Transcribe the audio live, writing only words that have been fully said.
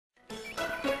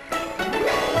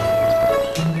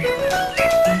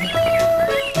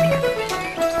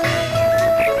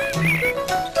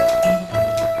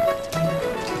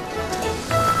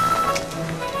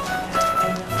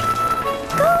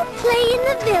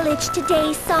village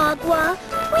today, Sagwa.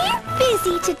 We're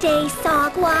busy today,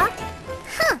 Sagwa.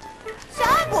 Huh.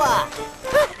 Sagwa!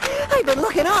 I've been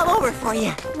looking all over for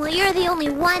you. Well, you're the only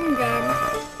one then.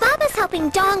 Baba's helping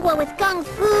Dongwa with Kung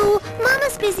Fu,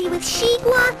 Mama's busy with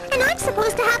Shigwa, and I'm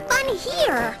supposed to have fun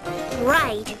here.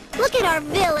 Right. Look at our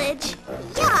village.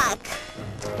 Yuck!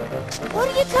 What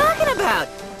are you talking about?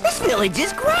 This village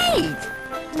is great!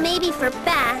 Maybe for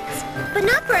bats, but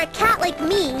not for a cat like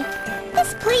me.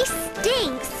 This place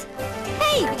stinks.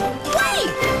 Hey,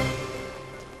 wait!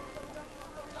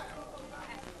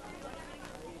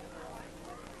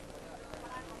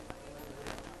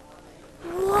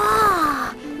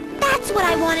 Wow! That's what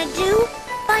I want to do.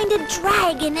 Find a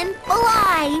dragon and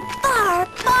fly far,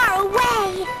 far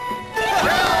away.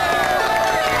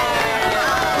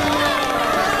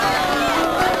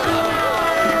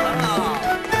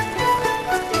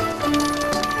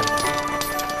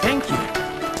 Thank you.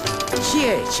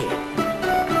 Cheers.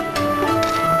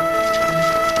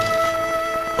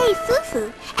 Hey, Fufu,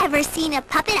 ever seen a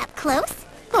puppet up close?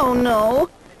 Oh, no.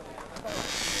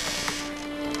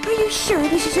 Are you sure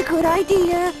this is a good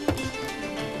idea?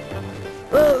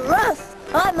 Ruff,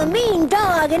 I'm a mean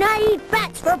dog and I eat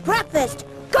bats for breakfast.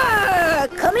 Grr!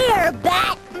 Come here,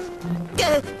 bat!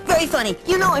 Very funny.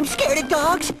 You know I'm scared of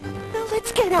dogs. Now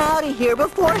let's get out of here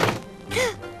before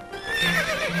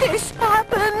this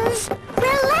happens.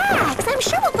 Relax, I'm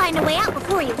sure we'll find a way out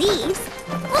before he leaves.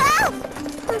 Whoa!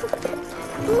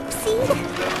 Oopsie.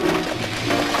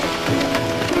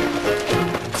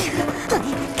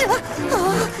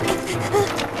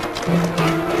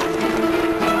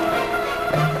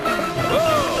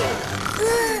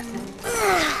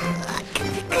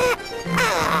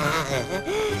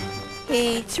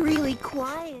 It's really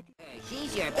quiet.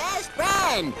 She's your best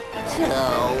friend. So...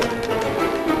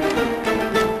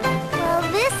 Well,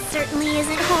 this certainly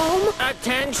isn't home.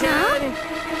 Attention!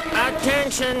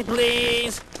 Attention,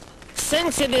 please!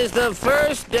 Since it is the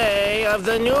first day of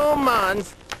the new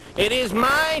month, it is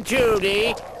my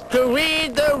duty to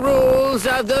read the rules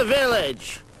of the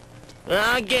village.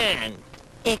 Again.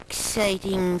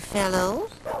 Exciting fellow.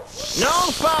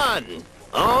 No fun,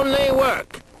 only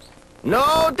work.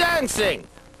 No dancing,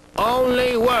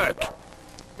 only work.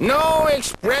 No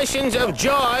expressions of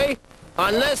joy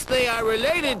unless they are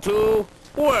related to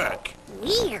work.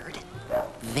 Weird.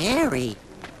 Very.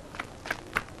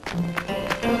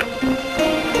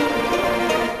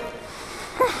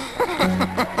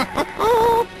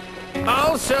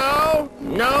 Also,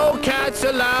 no cats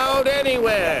allowed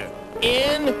anywhere,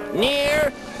 in,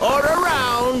 near, or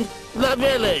around the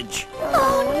village.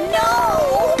 Oh,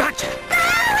 no! Gotcha!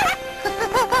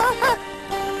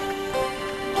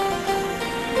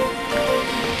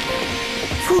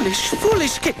 Foolish,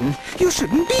 foolish kitten. You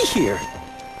shouldn't be here.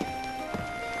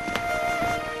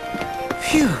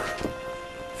 Phew.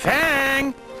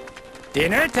 Fang!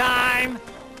 Dinner time!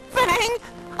 Fang,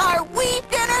 are we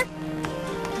dinner?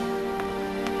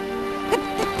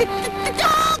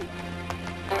 Dog!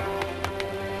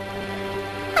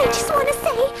 I just want to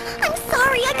say, I'm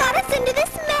sorry I got us into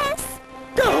this mess.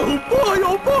 Oh boy,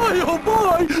 oh boy, oh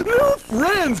boy! New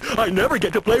friends! I never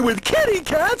get to play with kitty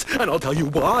cats, and I'll tell you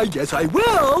why. Yes, I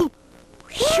will.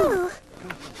 Phew.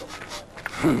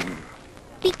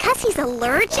 Because he's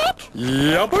allergic?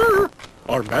 Yupper!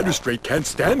 Our magistrate can't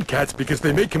stand cats because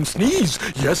they make him sneeze.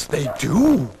 Yes, they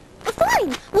do.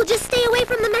 Fine, we'll just stay away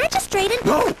from the magistrate and...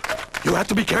 No! You have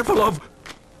to be careful of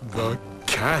the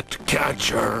cat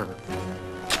catcher.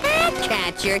 Cat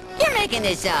catcher? You're making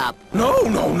this up. No,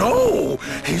 no, no!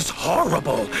 He's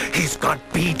horrible. He's got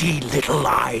beady little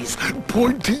eyes,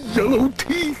 pointy yellow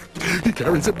teeth. He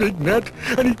carries a big net,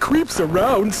 and he creeps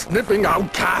around sniffing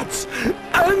out cats.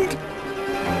 And...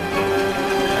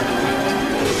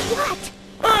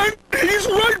 What? And he's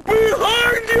right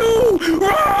behind you!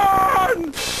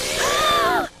 Run!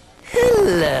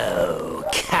 Hello,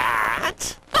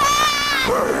 cat.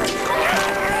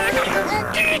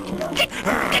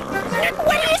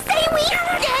 What do you say we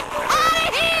get out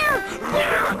of here?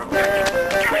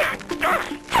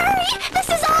 Hurry! This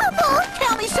is awful!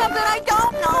 Tell me something I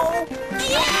don't know.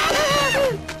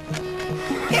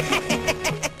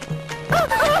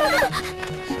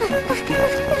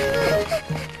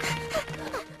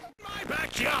 My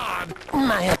backyard!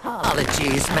 My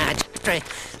apologies, Magistrate,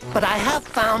 but I have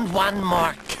found one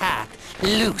more cat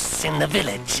loose in the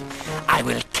village. I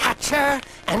will catch her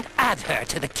and add her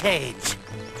to the cage.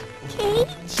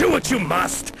 Cage? Do what you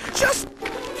must. Just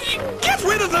get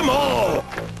rid of them all.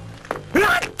 We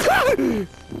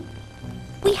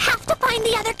have to find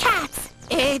the other cats.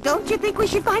 Don't you think we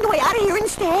should find a way out of here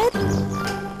instead?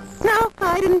 No,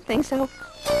 I didn't think so.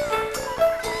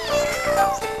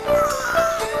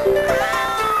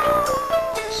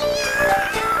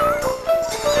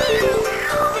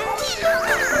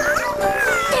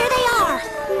 There they are.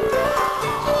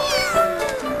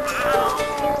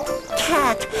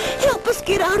 Cat, help us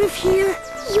get out of here.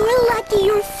 You're lucky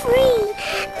you're free.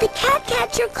 The cat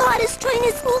catcher caught us trying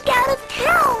to sneak out of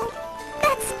town.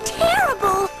 That's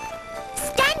terrible.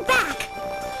 Stand back.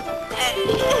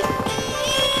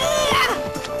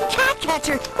 Cat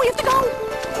catcher, we have to go.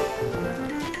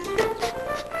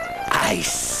 I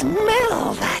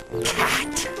smell that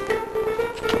cat.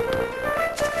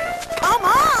 Come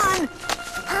on.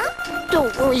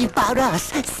 Don't worry about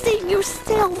us. Save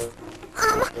yourself.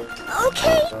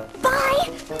 Okay. Bye.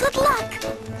 Good luck.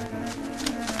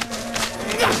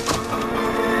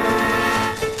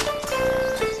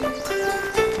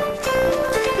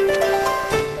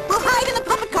 We'll hide in the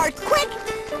puppet cart, quick!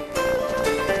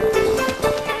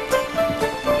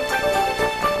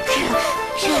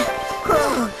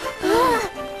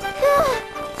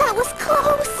 That was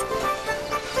close.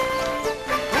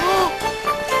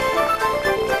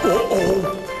 Uh-oh.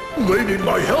 They need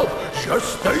my help.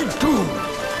 Yes, they do.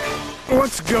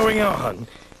 What's going on?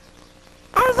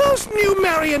 Are those new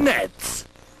marionettes?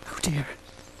 Oh, dear.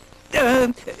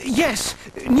 Yes,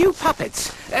 new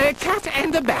puppets. A cat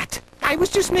and a bat. I was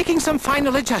just making some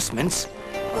final adjustments.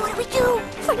 What do we do?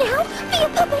 For now, be a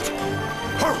puppet.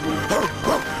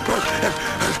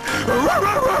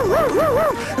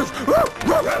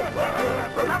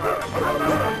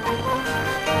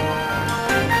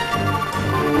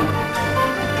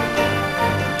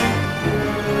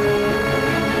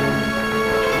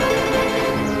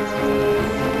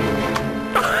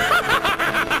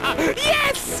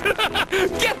 Yes!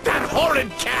 Get that horrid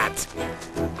cat!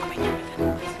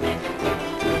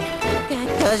 That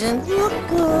doesn't look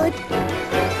good.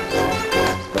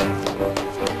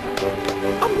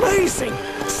 Amazing!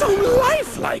 So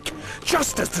lifelike!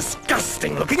 Just as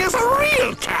disgusting looking as a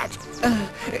real cat!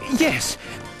 Yes,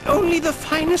 only the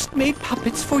finest made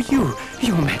puppets for you,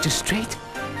 Your Magistrate.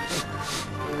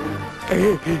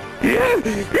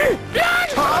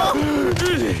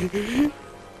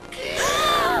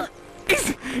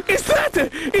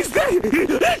 Is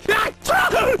that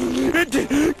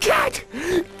cat?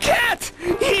 Cat!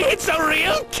 It's a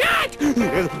real cat!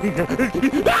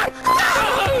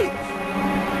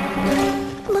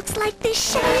 Looks like this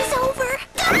show is over.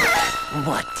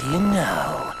 What do you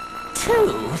know?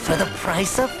 2 for the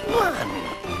price of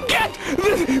 1. Get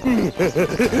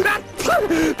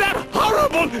that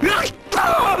horrible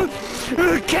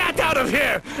cat out of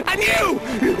here! And you,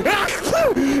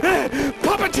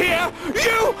 puppeteer,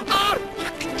 you are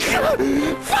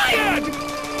fired!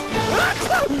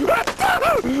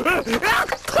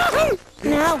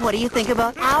 Now what do you think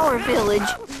about our village?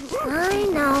 I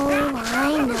know.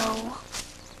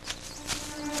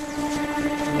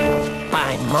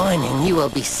 By morning, you will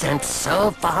be sent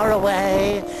so far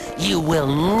away, you will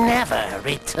never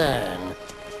return.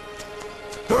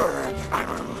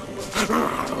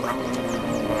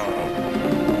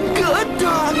 Good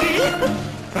doggy!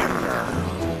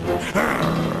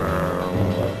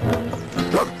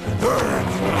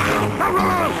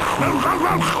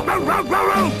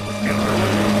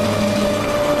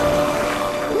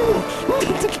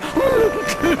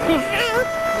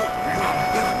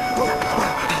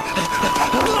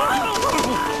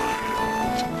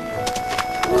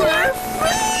 We're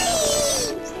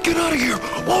free! Get out of here,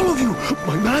 all of you.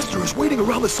 My master is waiting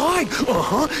around the side.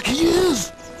 Uh-huh, he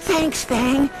is. Thanks,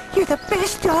 Fang. You're the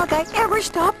best dog I ever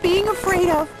stopped being afraid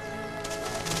of.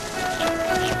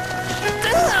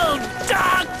 Oh,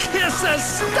 dog kisser,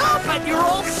 stop it! You're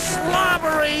all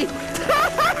slobbery!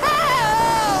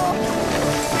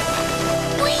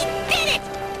 We did it!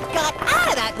 Got out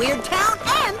of that weird town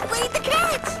and freed the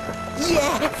cats!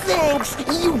 Yeah, thanks.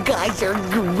 You guys are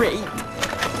great.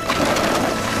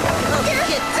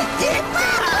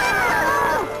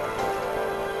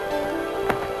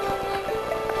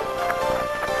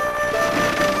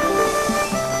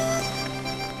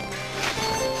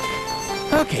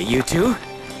 Okay, you two.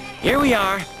 Here we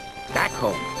are, back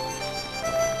home.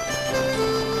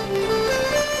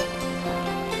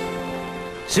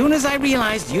 Soon as I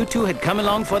realized you two had come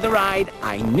along for the ride,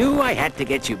 I knew I had to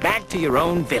get you back to your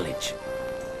own village.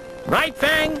 Right,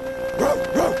 Fang?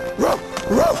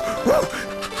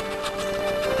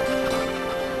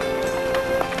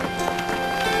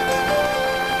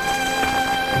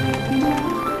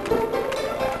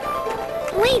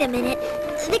 Wait a minute.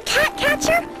 The cat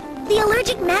catcher? The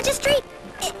allergic magistrate?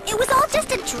 It was all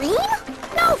just a dream?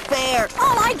 No fair.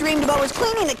 All I dreamed about was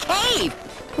cleaning the cave.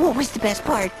 What was the best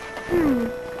part?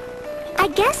 I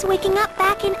guess waking up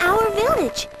back in our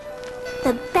village.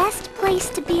 The best place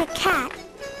to be a cat